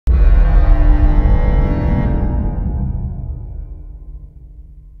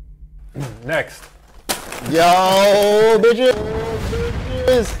next. Yo, bitches.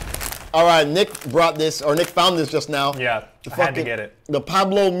 All right, Nick brought this, or Nick found this just now. Yeah, I had to get it. The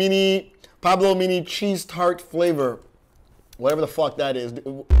Pablo mini cheese tart flavor, whatever the fuck that is.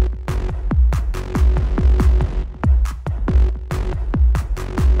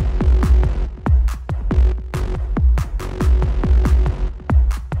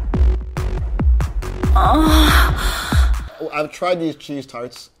 I've tried these cheese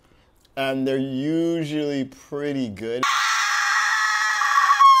tarts, and they're usually pretty good.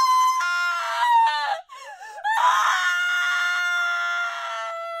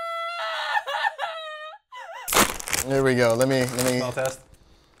 There we go. Let me. Smell test.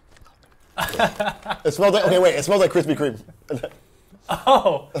 It smells like. Okay, wait. It smells like Krispy Kreme.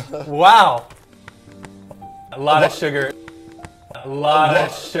 Oh, wow. A lot of sugar. A lot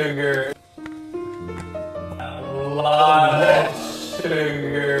of sugar. A lot of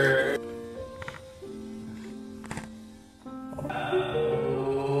sugar.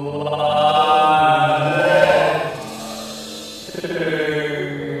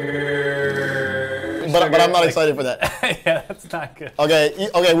 But I'm not excited for that. Yeah, that's not good. Okay,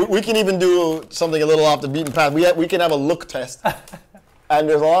 we can even do something a little off the beaten path. We can have a look test, and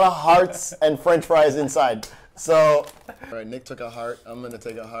there's a lot of hearts and French fries inside. So, all right, Nick took a heart. I'm gonna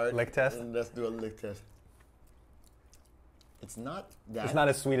take a heart. Lick test. And let's do a lick test. It's not that. It's not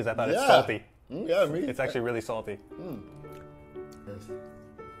as sweet as I thought. Yeah. It's salty. Yeah, me. It's actually really salty. Yes.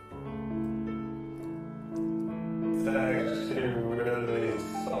 It's actually really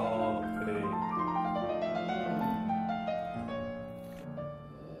salty.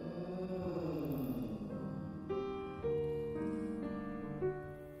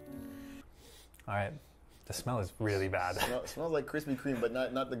 All right, the smell is really bad. It smells like Krispy Kreme, but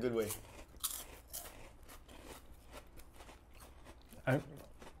not the good way. It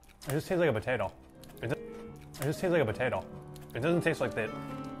just tastes like a potato. It just tastes like a potato. It doesn't taste like that.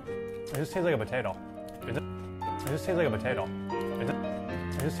 It just tastes like a potato. It just tastes like a potato. It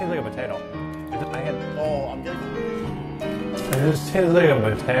just tastes like a potato. Oh, I'm getting. It just tastes like a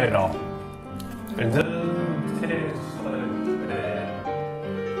potato. It doesn't taste like that.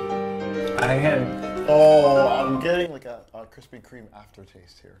 Oh, I'm getting like a Krispy Kreme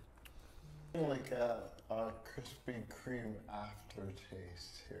aftertaste here. Like a Krispy Kreme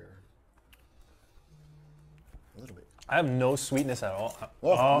aftertaste here. A little bit. I have no sweetness at all.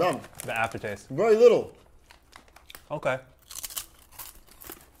 Oh, none. The aftertaste. Very little. Okay.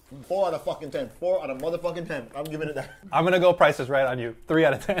 4 out of fucking 10. 4 out of motherfucking 10. I'm giving it that. I'm gonna go Price is Right on you. 3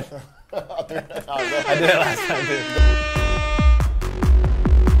 out of 10. I did it last time too.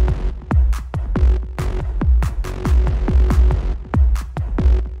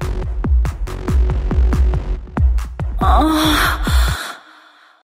 Oh.